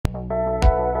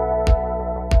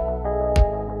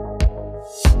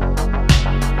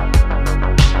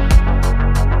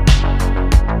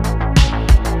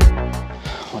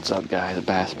What's up, guys? The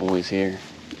Bass Boys here.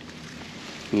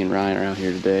 Me and Ryan are out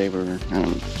here today. We're on a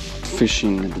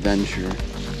fishing adventure.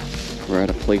 We're at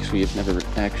a place we've never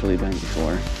actually been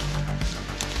before.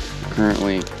 We're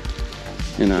currently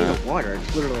in a water.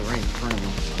 It's literally right in front of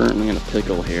me. Currently in a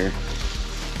pickle here.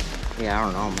 Yeah, I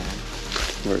don't know,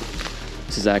 man.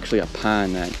 This is actually a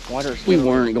pond that Water's we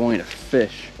weren't going to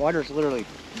fish. Water's literally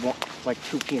like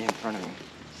 2 feet in front of me.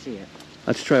 See it?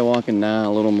 Let's try walking down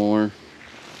a little more.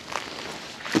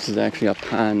 This is actually a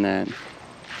pond that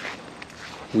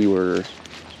we were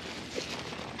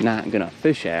not gonna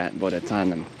fish at, but it's on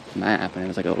the map and it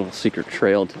was like a little secret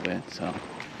trail to it, so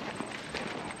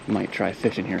might try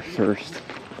fishing here first.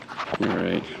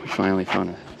 Alright, we finally found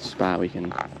a spot we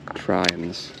can try in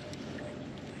this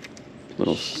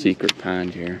little secret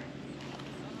pond here.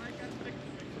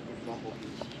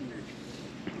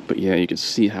 But yeah, you can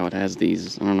see how it has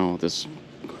these, I don't know, this,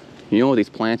 you know what these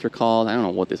plants are called? I don't know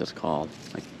what this is called.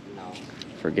 Like, No.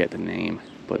 Forget the name.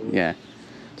 But yeah,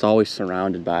 it's always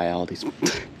surrounded by all these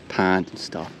ponds and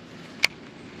stuff.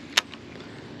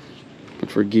 But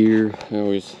for gear, I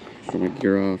always throw my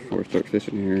gear off before I start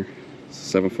fishing here.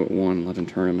 It's a 7'1", 11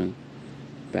 tournament,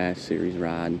 Bass Series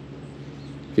rod,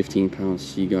 15-pound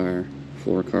Seagar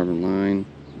fluorocarbon line,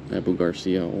 Abu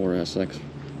Garcia or SX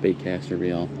baitcaster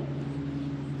reel.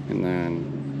 And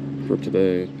then for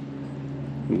today,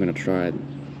 I'm gonna try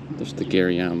just the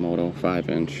Gary Yamamoto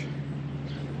 5-inch,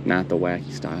 not the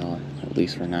wacky style, at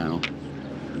least for now.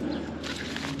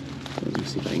 Let me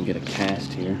see if I can get a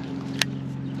cast here.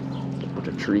 There's a bunch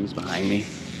of trees behind me.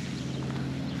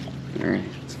 Alright,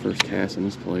 it's the first cast in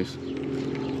this place.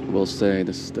 I will say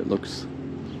that looks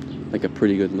like a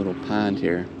pretty good little pond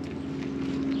here.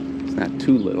 It's not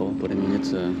too little, but I mean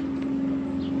it's a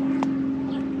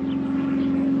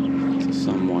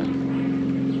somewhat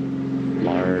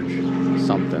large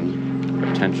something,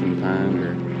 retention pond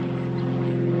or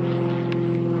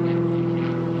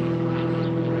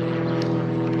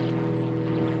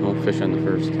no fish on the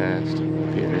first cast, it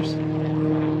appears.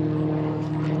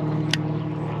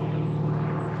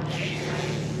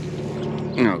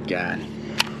 Oh god.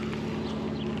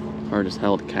 Hard as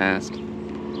hell to cast.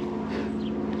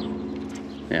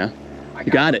 Yeah?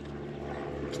 You got it.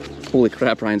 Holy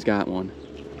crap, Ryan's got one.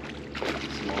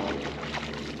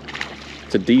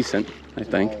 It's a decent, I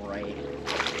think. All right.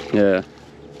 Yeah.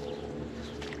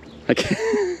 I can't.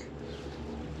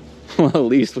 Well, at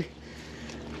least we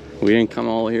didn't come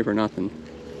all here for nothing.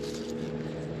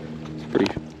 It's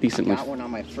pretty decently. Got one on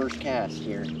my first cast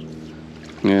here.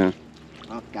 Yeah.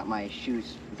 Oh, got my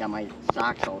shoes, got my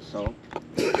socks all soaked.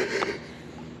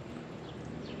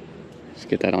 Just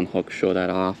get that unhooked, show that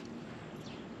off.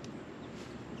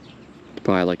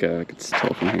 Probably like a, I could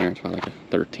tell from here, it's probably like a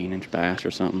 13-inch bass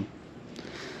or something.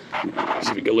 See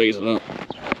if we can lace it up.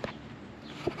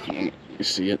 You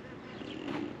see it?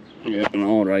 Yeah, an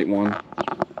all right one.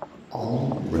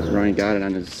 Oh. Ryan got it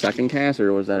on his second cast,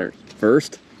 or was that her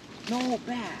first? No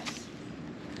bass.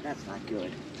 That's not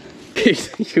good.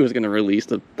 He was gonna release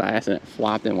the bass and it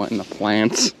flopped and went in the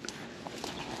plants.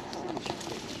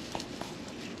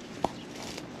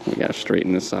 We gotta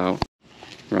straighten this out.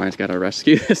 Ryan's gotta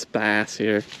rescue this bass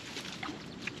here.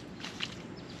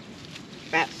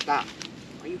 Bat, stop.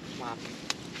 Why are you flopping?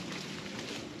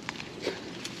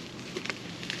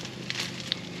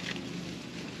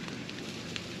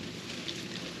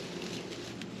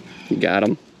 You got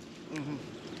him? Mm-hmm.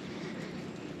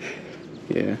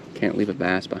 Yeah, can't leave a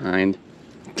bass behind.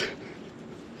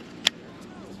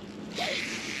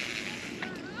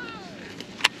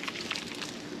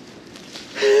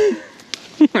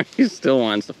 He still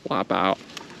wants to flop out.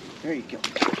 There you go.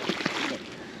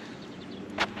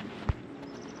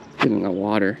 Get in the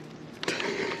water.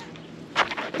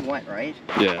 You went, right?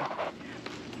 Yeah.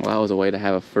 Well, that was a way to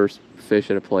have a first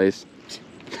fish at a place.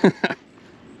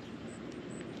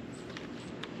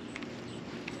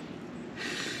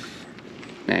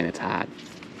 Man, it's hot.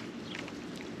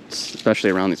 Especially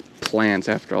around these plants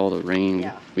after all the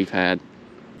rain we've had.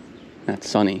 That's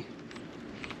sunny.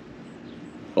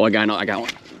 Oh, I got one.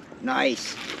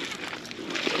 Nice.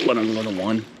 Another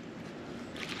one.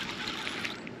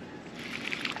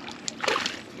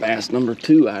 Bass number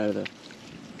 2 out of the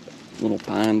little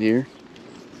pond here.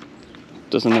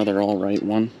 Just another all right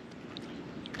one.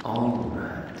 All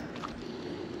right.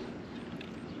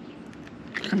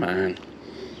 Come on.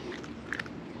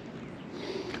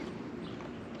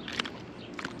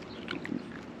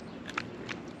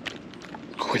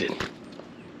 Quit it.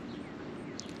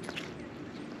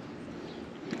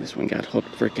 This one got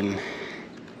hooked freaking.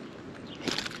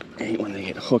 I hate when they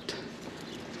get hooked.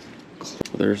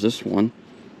 There's this one.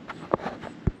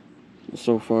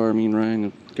 So far, me and Ryan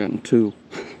have gotten 2.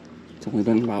 It's only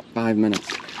been about 5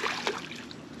 minutes.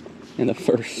 In the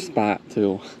first spot,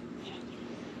 too.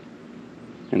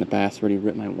 And the bass already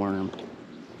ripped my worm.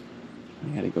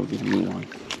 I gotta go get a new one.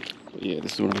 But yeah,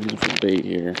 this is what I'm using for bait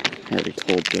here. I already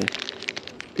told you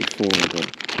before,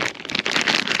 but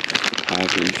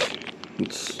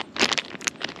it's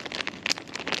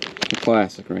a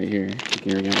classic right here.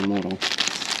 Gary Yamamoto.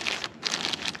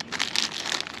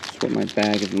 That's what my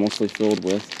bag is mostly filled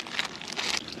with.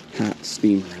 Hot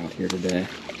steamer out here today.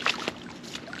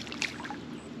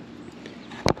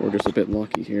 We're just a bit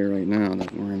lucky here right now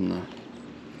that we're in the...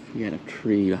 We got a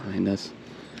tree behind us.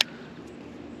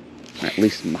 At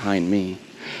least behind me.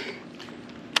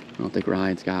 I don't think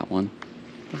Ryan's got one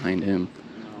behind him.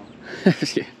 No.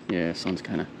 Yeah, the sun's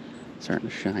kind of starting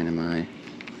to shine in my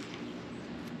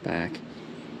back.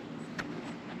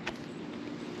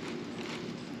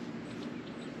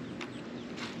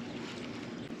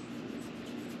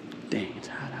 Dang, it's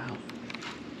hot out.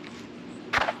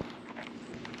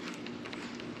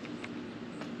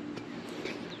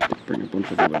 Bring a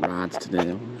bunch of other rods today that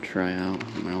I'm gonna try out.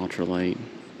 My ultralight.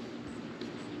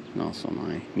 And also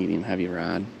my medium heavy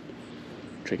rod,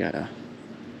 which I got a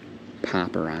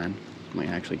popper on. Might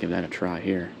actually give that a try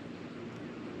here.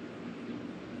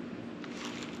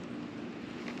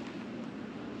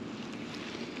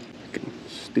 Fucking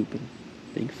stupid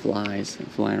big flies that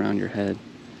fly around your head.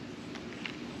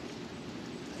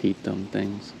 Hate them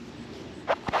things.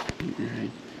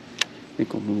 Alright, I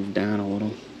think we'll move down a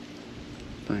little.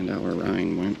 Find out where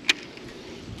Ryan went.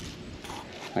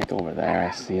 Like over there,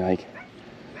 I see like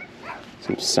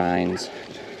some signs.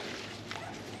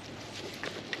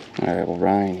 Alright, well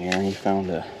Ryan here, he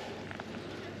found a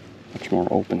much more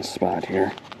open spot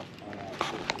here.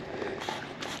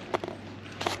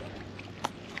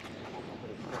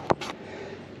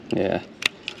 Yeah.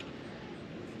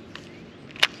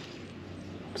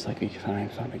 Looks like we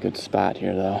found a good spot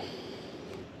here though.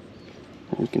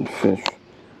 We can fish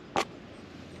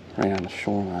right on the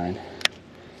shoreline.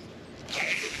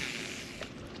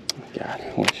 God,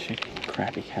 what a shit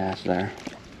crappy cast there.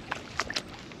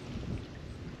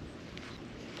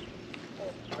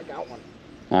 Oh, I got one.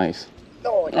 Nice.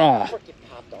 Oh, it freaking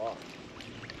popped off.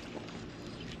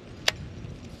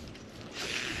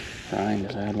 Ryan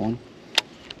just had one.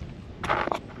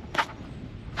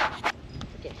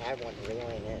 Freaking had one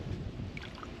reeling in.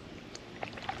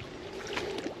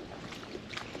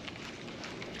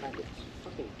 Like it's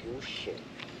fucking goose shit.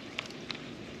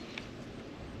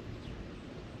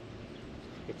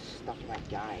 It's stuck like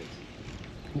guys.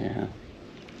 Yeah.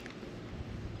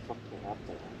 Fucked it up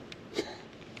there.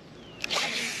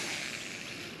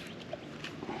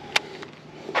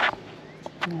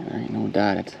 Yeah, there ain't no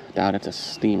doubt it's a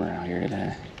steamer out here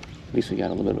today. At least we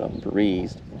got a little bit of a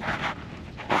breeze.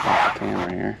 Off the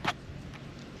camera here.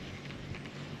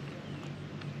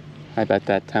 I bet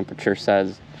that temperature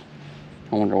says,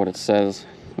 I wonder what it says,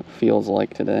 what it feels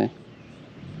like today.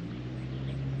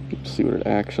 Let's see what it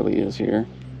actually is here.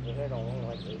 Is it only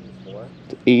like 84?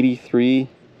 It's 83.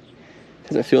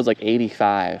 Because it feels like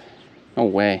 85. No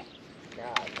way.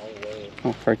 God, no way.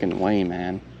 No freaking way,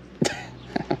 man.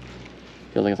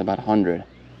 Feels like it's about 100.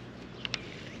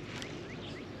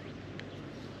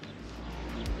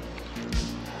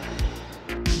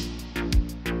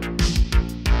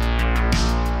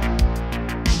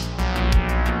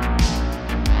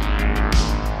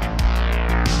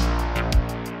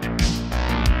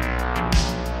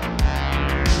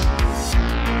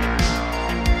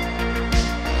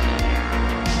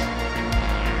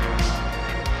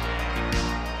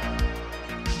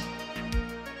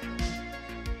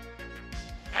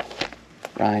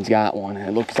 Ryan's got one, and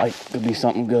it looks like it could be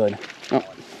something good. Oh,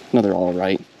 another all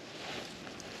right.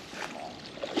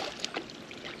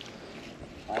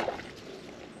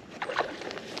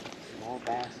 Small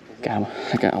bass.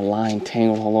 I got a line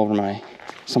tangled all over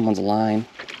someone's line.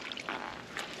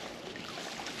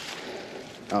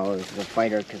 Oh, this is a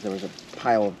fighter because there was a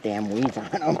pile of damn weeds on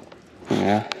him.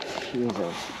 Yeah.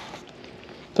 Jesus.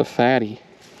 It's a fatty.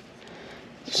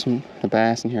 The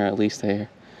bass in here, at least they're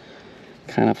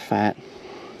kind of fat.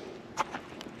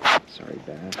 Sorry,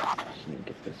 bass. Just need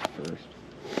to get this first.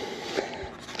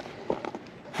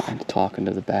 I'm talking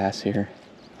to the bass here,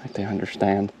 like they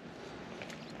understand.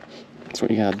 That's what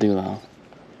you gotta do, though.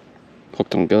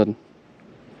 Hooked them good.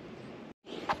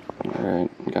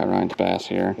 Alright, got Ryan's bass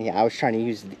here. Yeah, I was trying to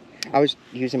use... I was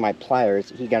using my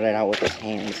pliers. He got it out with his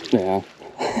hands. Yeah.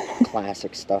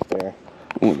 Classic stuff there.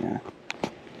 Oh, yeah.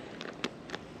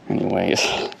 Anyways,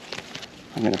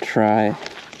 I'm gonna try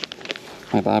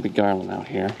my Bobby Garland out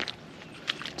here.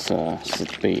 It's a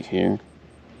bait here.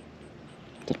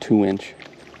 It's a 2-inch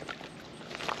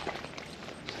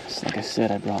like I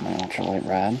said, I brought my ultralight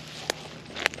rod.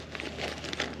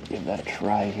 Give that a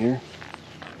try here.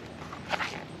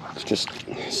 It's just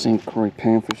St. Croix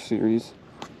Panther series,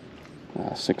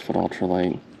 6-foot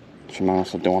ultralight, Shimano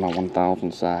Sedona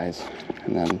 1000 size,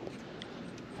 and then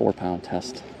 4-pound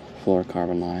test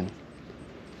fluorocarbon line.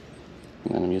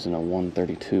 And then I'm using a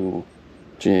 132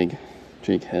 jig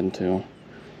head too.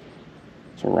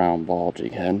 It's a round ball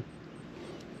jig head.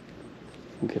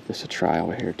 I'll give this a try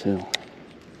over here too.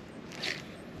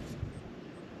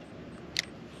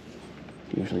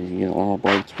 Usually you get a lot of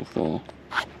bites with a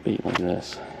bait like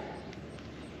this.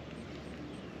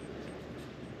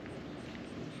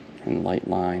 And light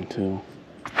line too.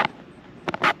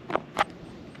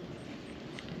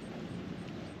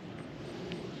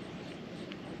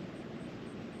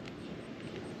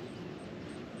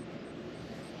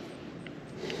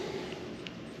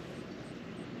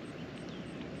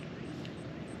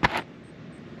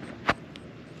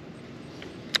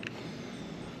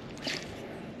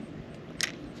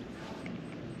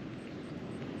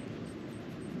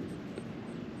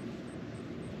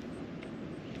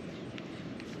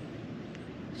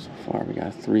 So far we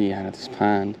got 3 out of this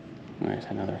pond. There's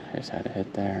another, I just had a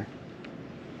hit there.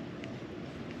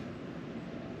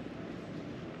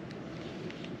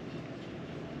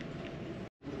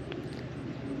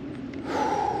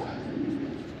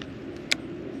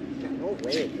 No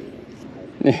way.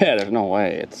 Yeah, there's no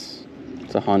way. It's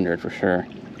 100 for sure.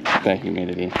 That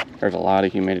humidity. There's a lot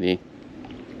of humidity.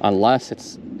 Unless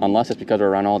it's because we're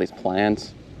around all these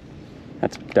plants.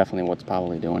 That's definitely what's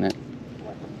probably doing it.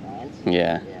 What, the plants?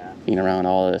 Yeah. Yeah. Being around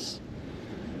all this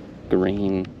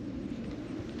green,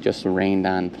 just rained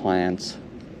on plants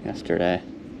yesterday.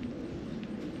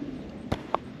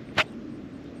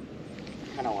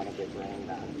 I don't want to get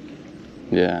rained on.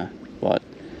 Yeah, but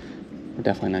we're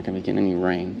definitely not going to be getting any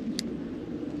rain.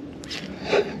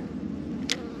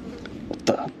 What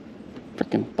the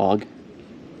freaking bug?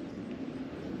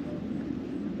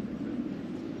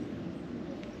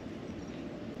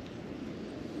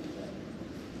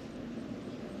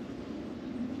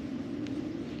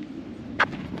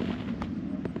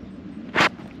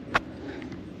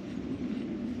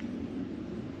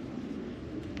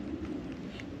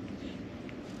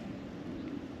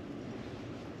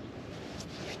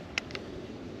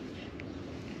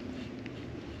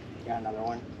 Got another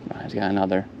one? He's got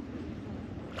another.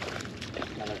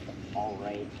 Another all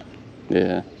right.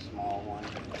 Yeah. Small one.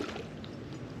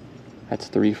 That's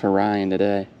 3 for Ryan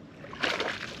today.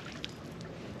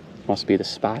 Must be the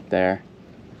spot there.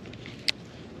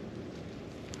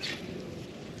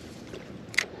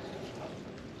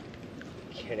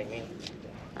 Kidding me?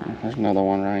 There's another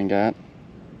one Ryan got.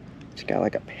 It's got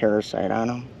like a parasite on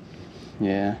him.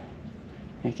 Yeah.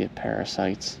 They get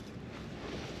parasites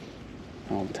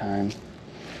all the time.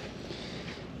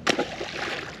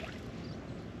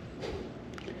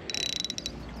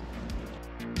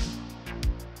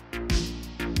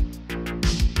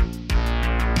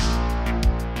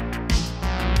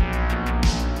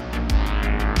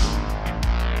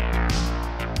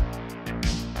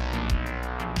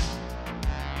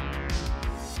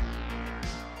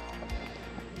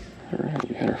 Alright,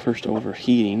 we had our first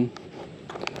overheating.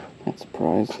 Not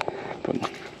surprised, but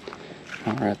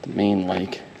now we're at the main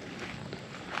lake.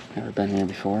 Never been here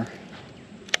before.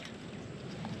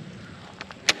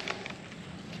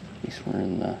 At least we're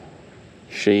in the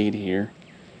shade here.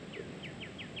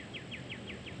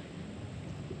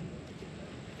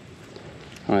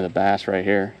 Only the bass right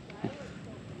here.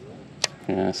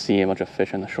 You're gonna see a bunch of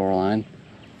fish on the shoreline.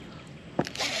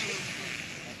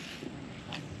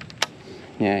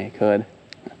 Yeah, you could.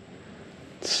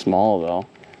 It's small though.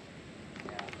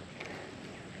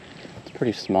 It's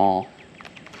pretty small.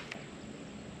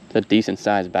 It's a decent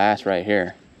sized bass right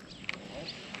here.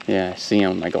 Yeah, I see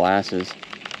him with my glasses.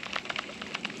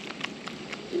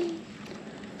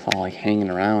 It's all like hanging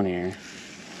around here.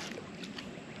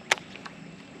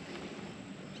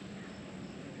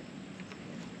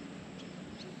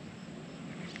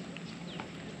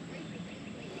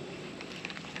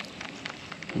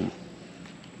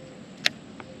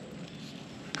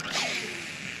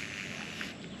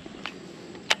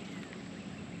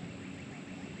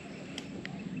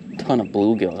 Ton of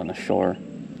bluegills on the shore.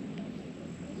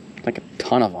 Like a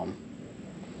ton of them.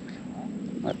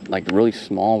 Like really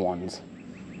small ones.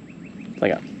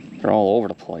 They're all over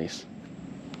the place.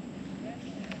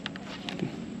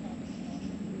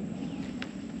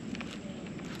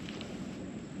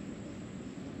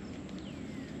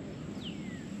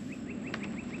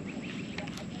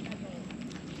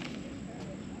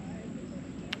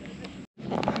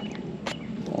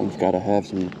 We've got to have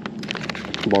some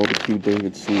barbecue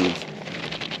David seeds.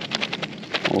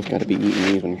 Always got to be eating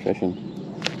these when you're fishing.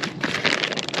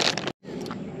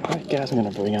 Alright guys, I'm going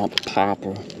to bring out the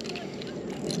popper.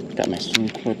 Got my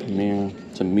Sinclair Premier.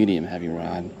 It's a medium heavy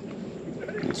rod.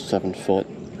 It's 7 foot.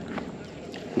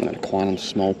 And then a Quantum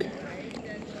Smoke.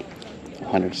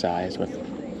 100 size with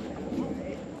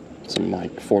some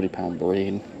like 40-pound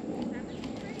braid.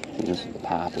 And this is the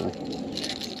popper.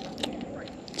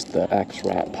 It's the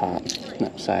X-Rat pop.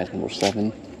 That size number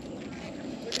 7.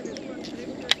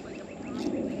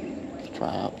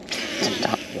 Try out some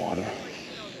top water.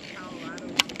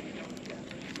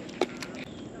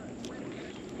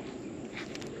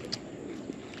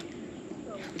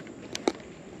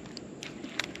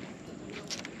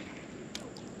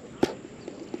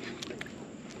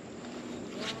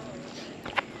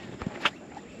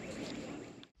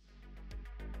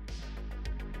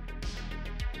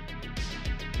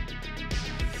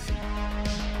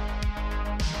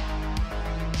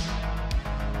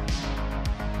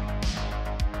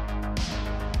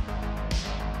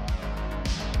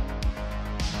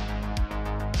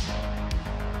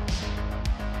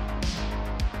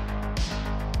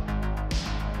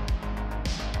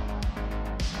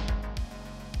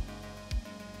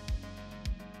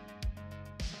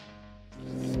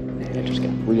 It just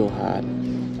got real hot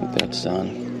with that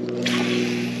sun.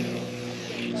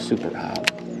 Super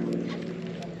hot.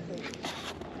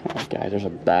 Alright guys, there's a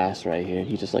bass right here.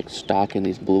 He's just like stalking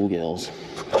these bluegills.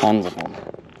 Tons of them.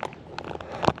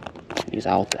 He's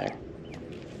out there.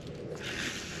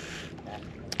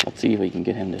 Let's see if we can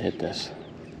get him to hit this.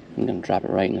 I'm gonna drop it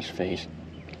right in his face.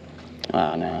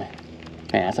 Oh no. Man,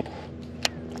 that's like...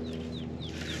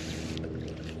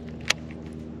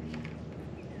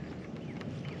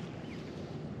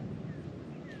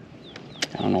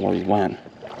 I don't know where he went.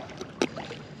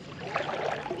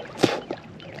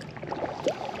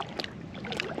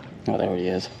 Oh, there he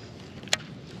is.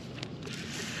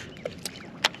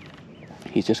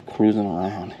 He's just cruising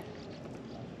around.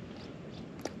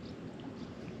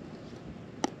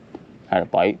 Had a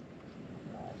bite.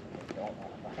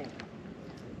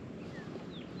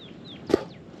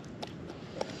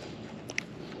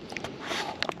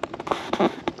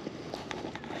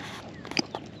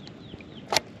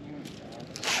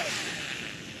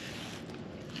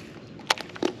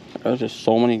 There's just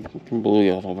so many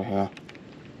bluegills over here.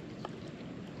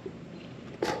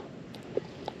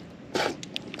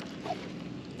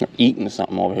 They're eating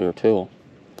something over here too.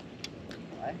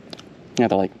 What? Yeah,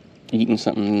 they're like eating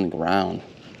something in the ground.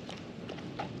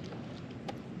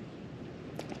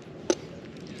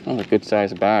 That was a good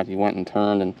sized bat. He went and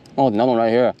turned and... Oh, another one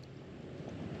right here.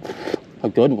 A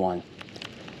good one.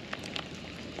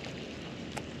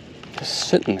 Just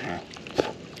sitting there.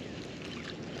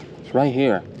 It's right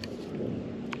here.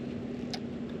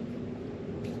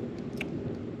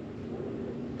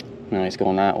 No, he's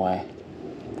going that way.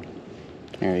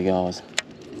 There he goes.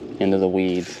 Into the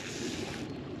weeds.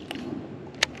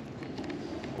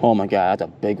 Oh my God, that's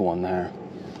a big one there.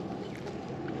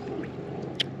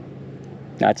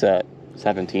 That's a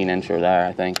 17-incher there,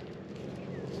 I think.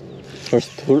 There's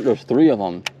 3 of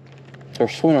them. They're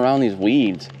swimming around these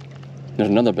weeds. There's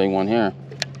another big one here.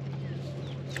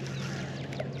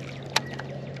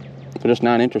 They're just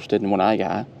not interested in what I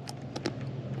got.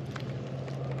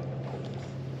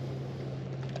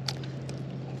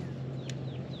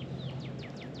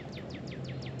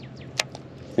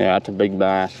 Yeah, that's a big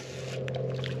bass.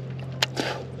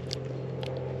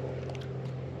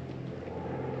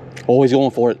 Oh, he's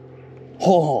going for it.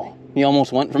 Oh, he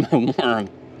almost went for my worm.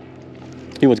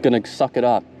 He was gonna suck it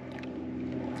up.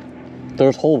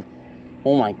 There's whole,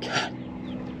 oh my God.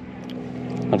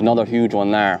 There's another huge one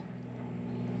there.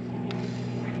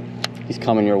 He's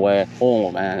coming your way. Oh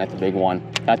man, that's a big one.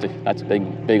 That's a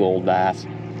big old bass.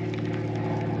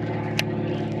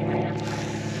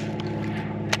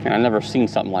 And I've never seen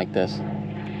something like this.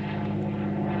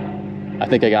 I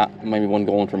think I got maybe one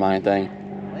going for my thing.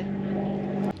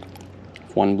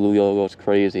 If one bluegill goes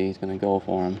crazy, he's gonna go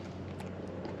for him.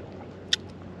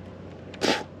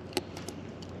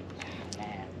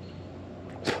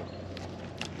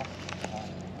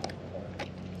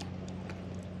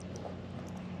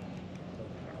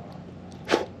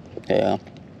 Yeah.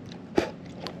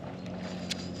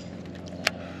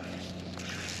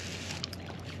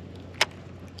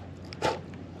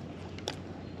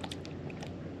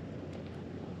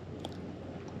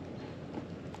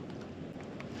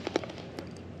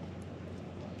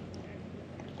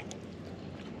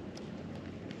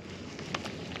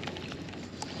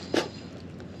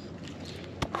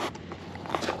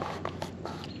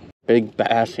 Big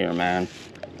bass here, man.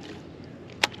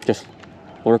 Just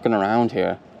lurking around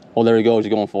here. Oh, there he goes.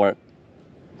 He's going for it.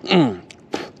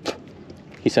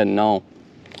 He said no.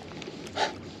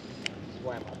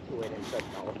 Swam up to it and said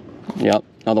no. Yep,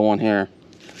 another one here.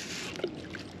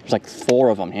 There's like 4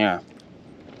 of them here.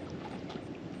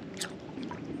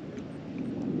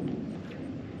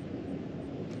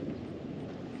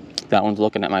 That one's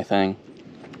looking at my thing.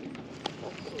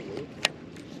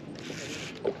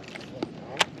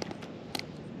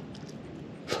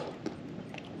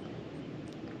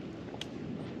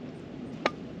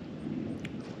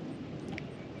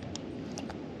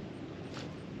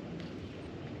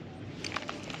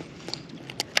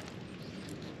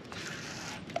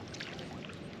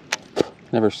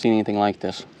 Never seen anything like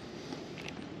this.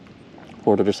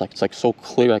 Or they're just like, it's like so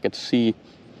clear I could see.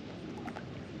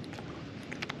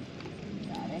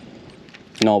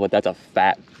 No, but that's a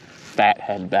fat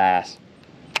head bass.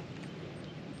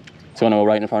 It's gonna go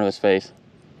right in front of his face.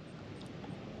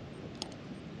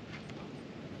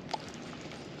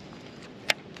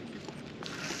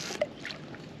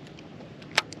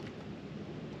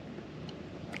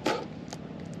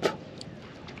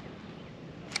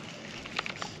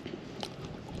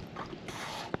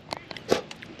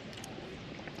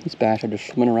 These bass are just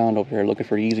swimming around over here looking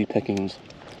for easy pickings.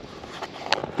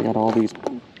 We got all these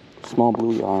small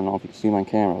bluegill. I don't know if you can see my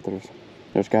camera.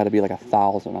 There's got to be like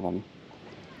 1,000 of them.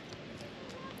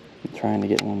 I'm trying to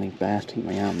get one of these bass to eat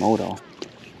my Yamamoto.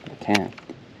 I can't.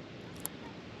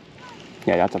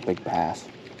 Yeah, that's a big bass.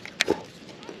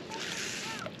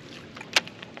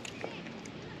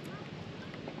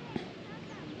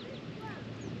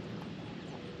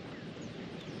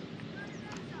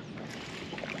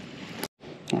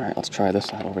 All right, let's try this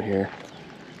side over here.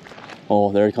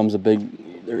 Oh, there comes a bass.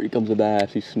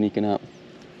 He's sneaking up.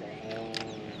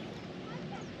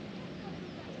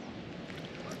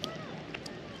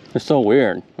 It's so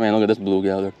weird. Man, look at this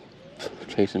bluegill. They're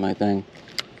chasing my thing.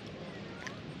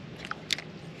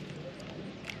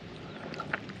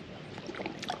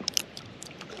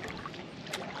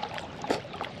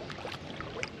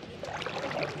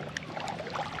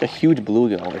 A huge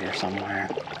bluegill over here somewhere.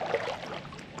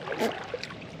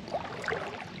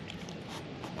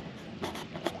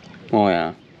 Oh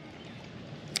yeah.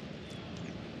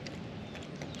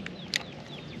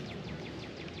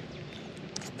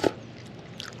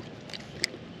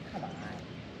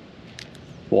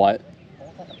 What?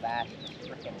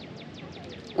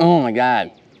 Oh my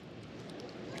God.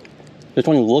 This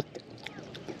one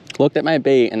looked at my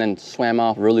bait and then swam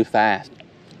off really fast.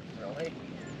 Really?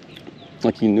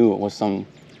 Like he knew it was some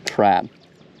trap.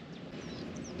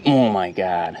 Oh my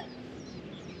God.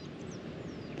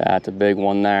 That's a big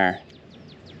one there.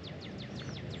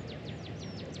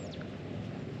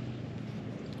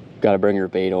 Gotta bring your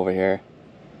bait over here.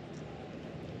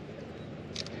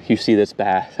 You see this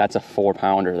bass, that's a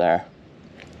 4-pounder there.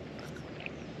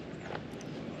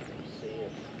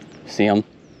 See him?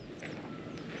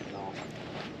 No.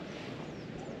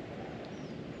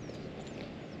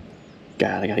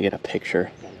 God, I gotta get a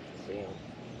picture.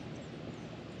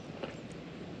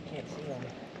 Can't see him.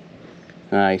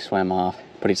 Ah, he swam off.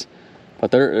 But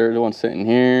there's the one sitting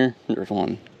here. There's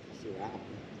one. See that one.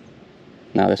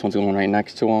 Now this one's going right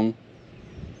next to him.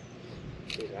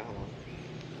 See that one.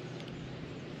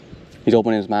 He's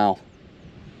opening his mouth.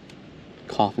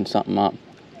 Coughing something up.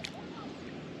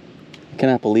 I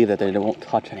cannot believe that they won't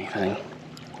touch anything.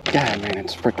 God, man,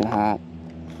 it's freaking hot.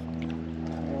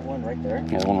 There's one right there. Yeah,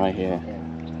 there's one right here. Yeah.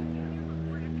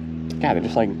 God, they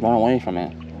just like run away from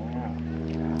it.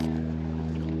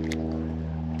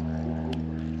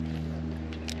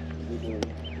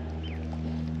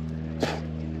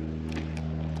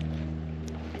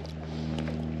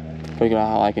 Figure out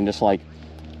how I can just like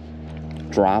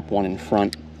drop one in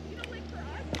front.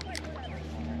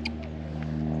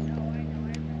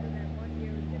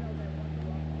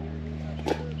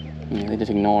 Yeah, they just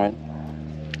ignore it.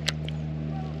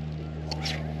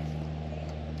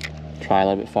 Try a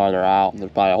little bit farther out. There's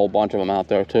probably a whole bunch of them out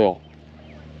there too.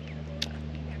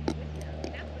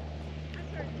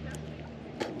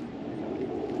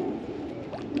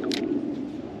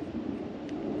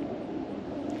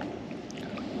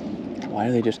 Why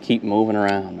do they just keep moving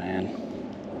around, man?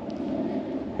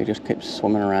 They just keep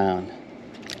swimming around.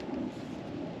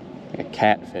 Like a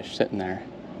catfish sitting there.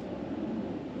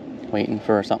 Waiting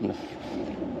for something to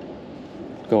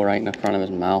go right in the front of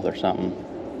his mouth or something.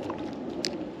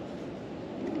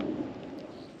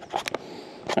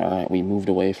 Alright, we moved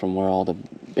away from where all the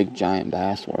big giant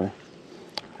bass were.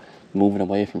 Moving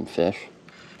away from fish.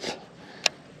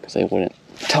 Because they wouldn't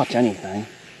touch anything.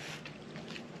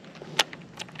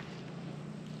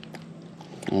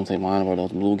 I don't think mine were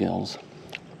those bluegills.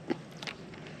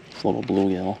 This little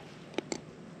bluegill.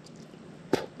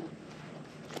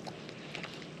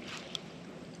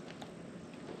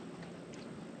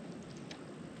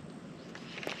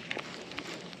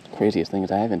 Craziest thing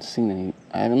is I haven't seen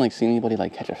anybody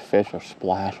like catch a fish or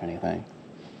splash or anything.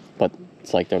 But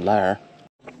it's like they're there.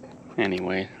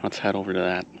 Anyway, let's head over to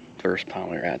that first pond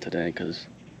we were at today, because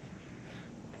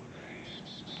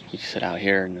you sit out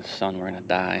here in the sun, we're gonna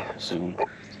die soon.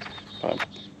 But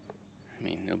I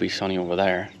mean, it'll be sunny over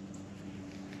there.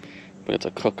 But it's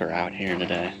a cooker out here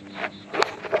today.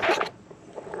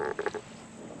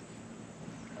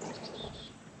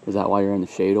 Is that why you're in the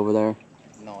shade over there?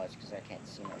 No, it's because I can't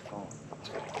see my phone.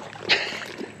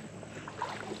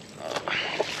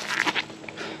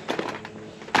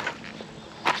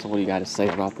 So what do you got to say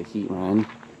about the heat, Ryan?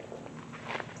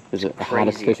 Is it the Crazy.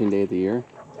 hottest fishing day of the year?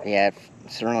 Yeah, it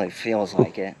certainly feels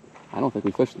like it. I don't think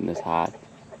we fished in this hot.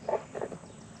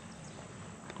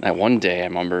 That one day, I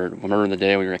remember the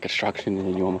day we were at construction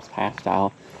and you almost passed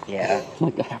out. Yeah.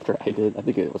 Like after I did, I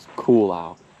think it was cool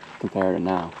out compared to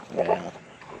now. Yeah.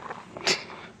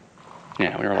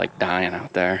 Yeah, we were like dying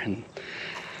out there, and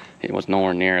it was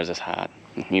nowhere near as hot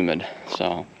and humid.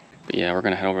 So, but yeah, we're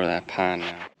gonna head over to that pond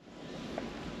now.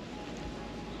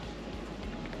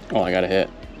 Oh, I got a hit.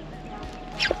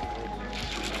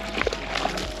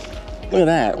 Look at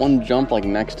that, one jumped like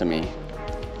next to me.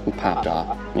 It popped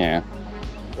off. Yeah.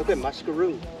 Look at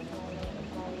muskaroo.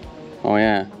 Oh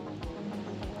yeah.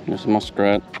 There's a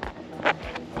muskrat.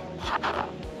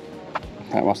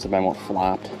 That must have been what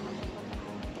flopped.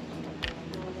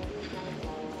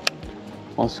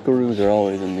 Muskaroos are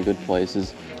always in the good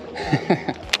places.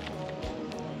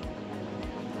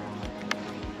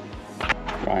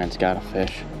 Ryan's got a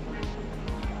fish.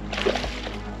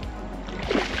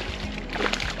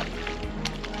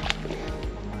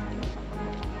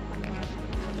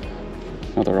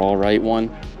 Another all right one.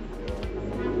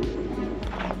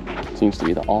 Seems to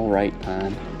be the all right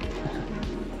pond.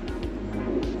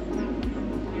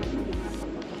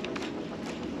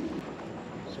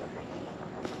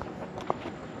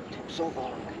 So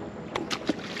long.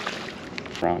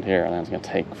 Around here, and then it's gonna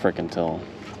take frickin' till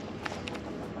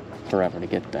forever to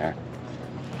get there.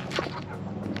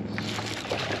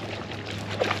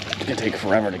 It's gonna take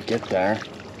forever to get there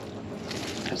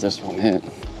because this one hit,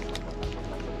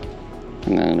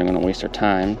 and then they're gonna waste their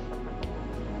time.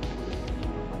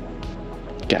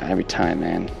 God, every time,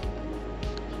 man.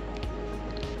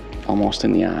 Almost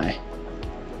in the eye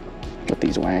with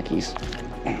these wackies.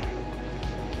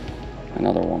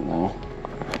 Another one though.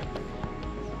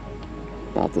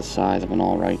 About the size of an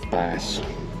all-right bass.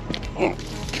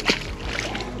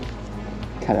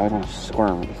 God, I always want to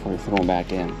squirm before you throw them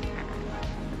back in.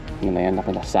 And then they end up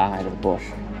in the side of the bush.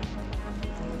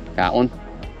 Got one?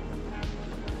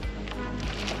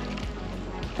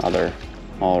 Other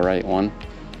all-right one,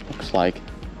 looks like.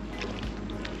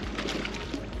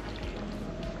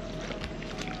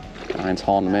 Ryan's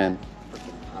hauling them in.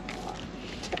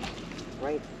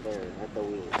 Right there at the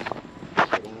wheels.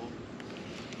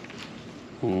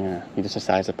 Yeah, he just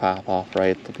decides to pop off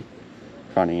right at the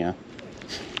front of you.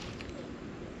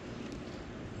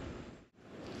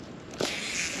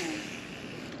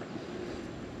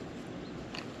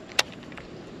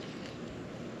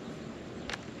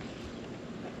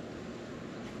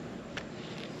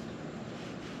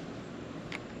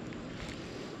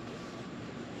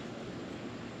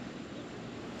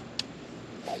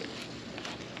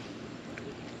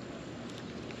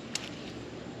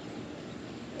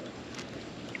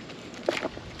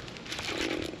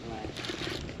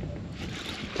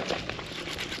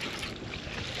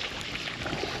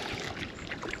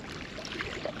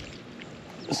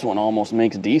 This one almost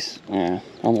makes decent. Yeah,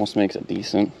 almost makes it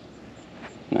decent.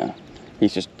 No,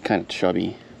 he's just kind of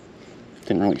chubby.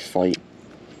 Didn't really fight.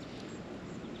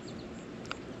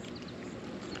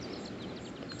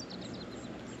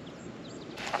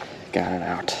 Got it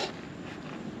out.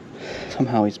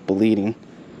 Somehow he's bleeding.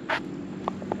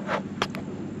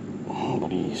 Oh,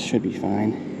 but he should be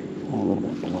fine. Oh, a little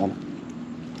bit of blood.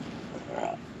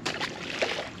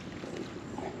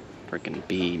 Freaking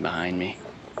bee behind me.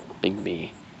 Big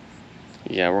bee.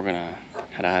 Yeah, we're gonna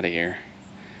head out of here.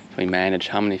 So we managed.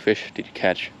 How many fish did you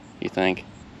catch, you think?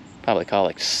 Probably caught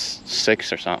like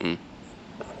 6 or something.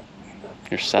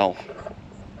 Yourself.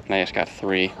 And I just got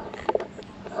 3.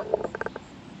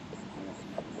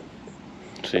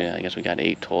 So yeah, I guess we got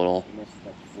 8 total. Missed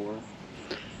like 4.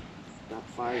 Got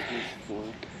 5, missed 4.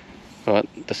 But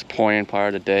the disappointing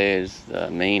part of the day is the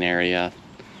main area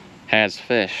has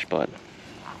fish, but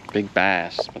big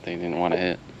bass, but they didn't want to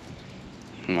hit.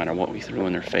 No matter what we threw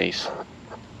in their face,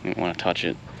 they didn't want to touch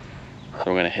it. So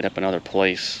we're gonna hit up another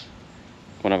place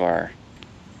one of our,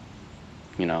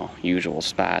 you know, usual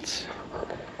spots.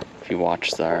 If you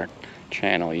watch our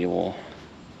channel, you will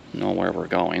know where we're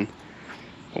going.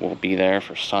 But we'll be there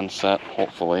for sunset,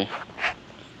 hopefully.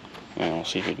 And we'll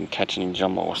see if we can catch any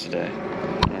jumbos today.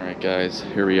 Alright guys,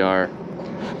 here we are.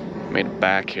 Made it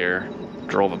back here.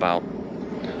 Drove about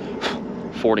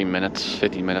 40 minutes,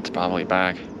 50 minutes probably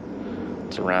back.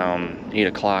 It's around 8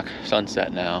 o'clock,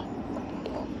 sunset now.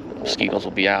 Mosquitoes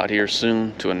will be out here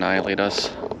soon to annihilate us.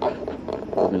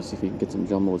 We're gonna see if we can get some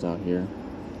jumbos out here.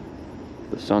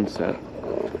 The sunset.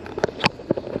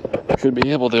 Should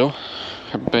be able to.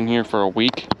 I've been here for a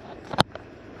week.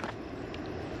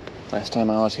 Last time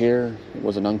I was here, it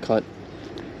was an uncut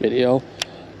video.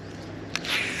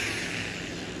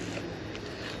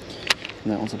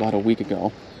 And that was about a week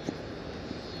ago.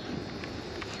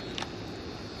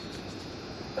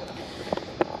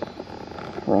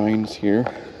 Ryan's here,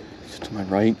 just to my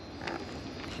right.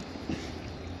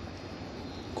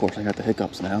 Of course, I got the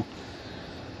hiccups now.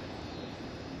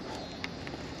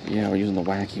 Yeah, we're using the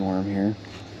wacky worm here.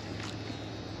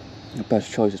 The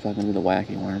best choice is probably gonna be the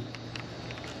wacky worm.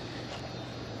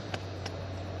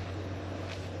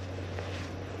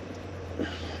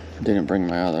 I didn't bring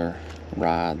my other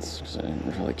rods because I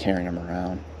didn't really carry them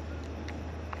around.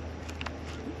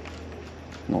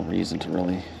 No reason to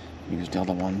really use the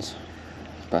other ones.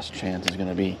 Best chance is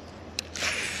gonna be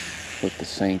with the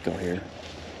Senko here.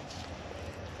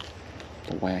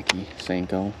 The wacky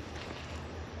Senko.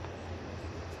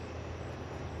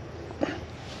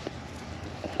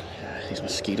 These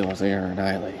mosquitoes, they are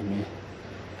annihilating me.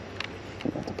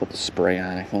 I'm gonna have to put the spray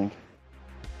on, I think.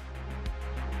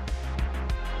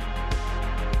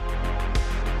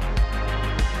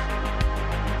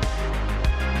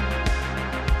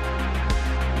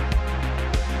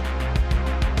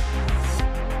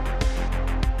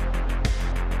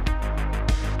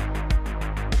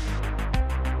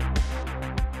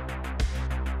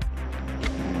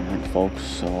 Folks,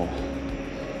 so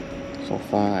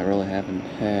far I really haven't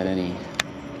had any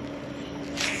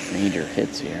major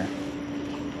hits here.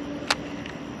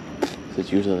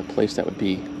 It's usually the place that would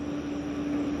be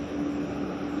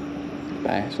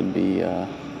bass would be a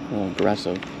little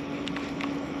aggressive,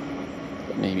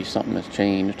 but maybe something has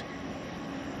changed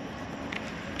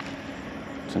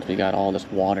since we got all this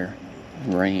water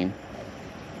and rain.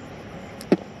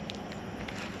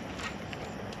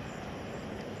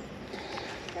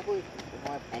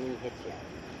 Any hits yet?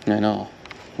 I know.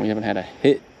 We haven't had a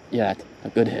hit yet. A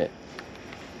good hit.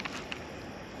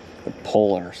 A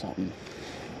polar or something.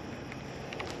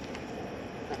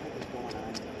 What the heck is going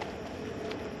on?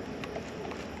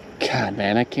 God,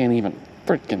 man, I can't even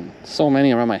freaking... So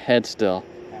many around my head still.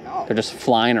 I know. They're just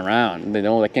flying around. They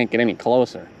can't get any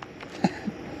closer.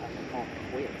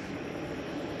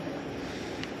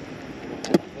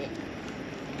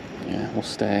 Yeah, we'll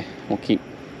stay. We'll keep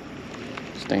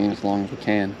staying as long as we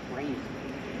can.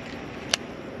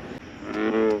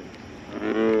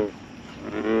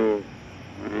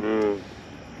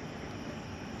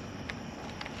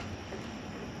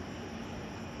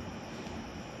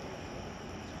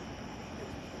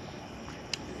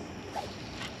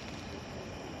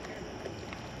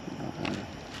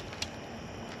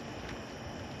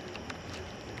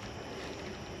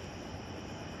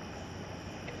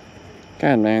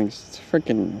 God, man, these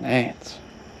freaking gnats.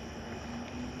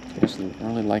 They just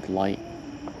really like light.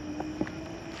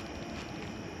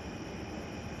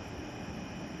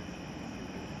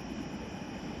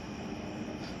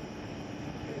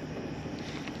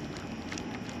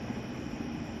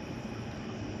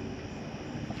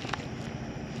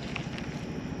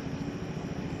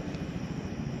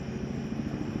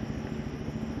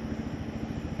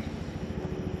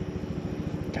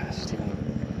 God, Steven.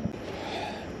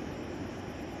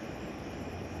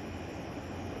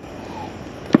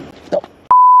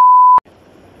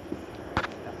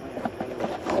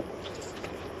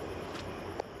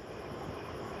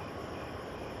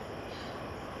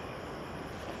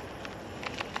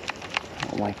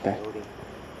 Like that.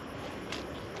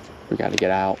 We gotta get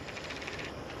out.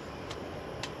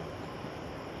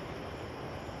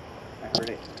 I heard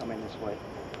it coming this way.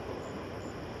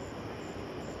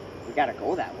 We gotta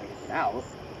go that way,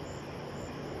 south.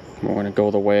 We're gonna go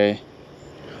the way.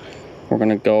 We're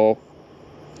gonna go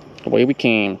the way we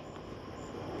came.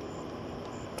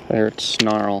 I heard it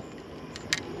snarl.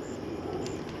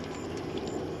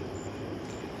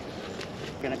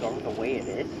 We're gonna go the way it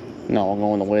is. No, we're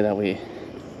going the way that we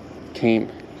came.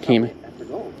 That's the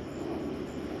goal.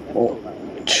 Oh,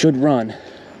 it should run.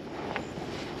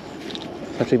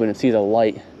 Especially when it sees a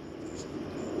light.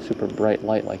 Super bright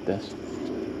light like this.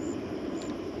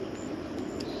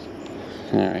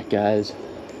 Alright, guys.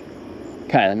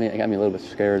 God, it got me a little bit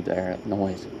scared there, that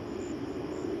noise.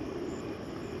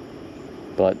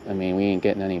 But, I mean, we ain't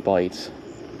getting any bites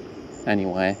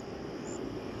anyway.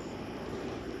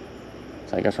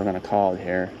 So I guess we're gonna call it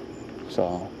here.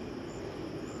 So,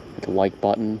 hit the like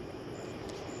button.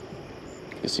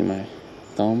 You can see my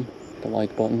thumb, the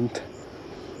like button.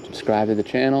 Subscribe to the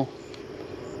channel.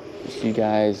 See you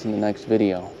guys in the next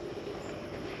video.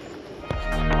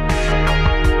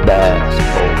 Bye.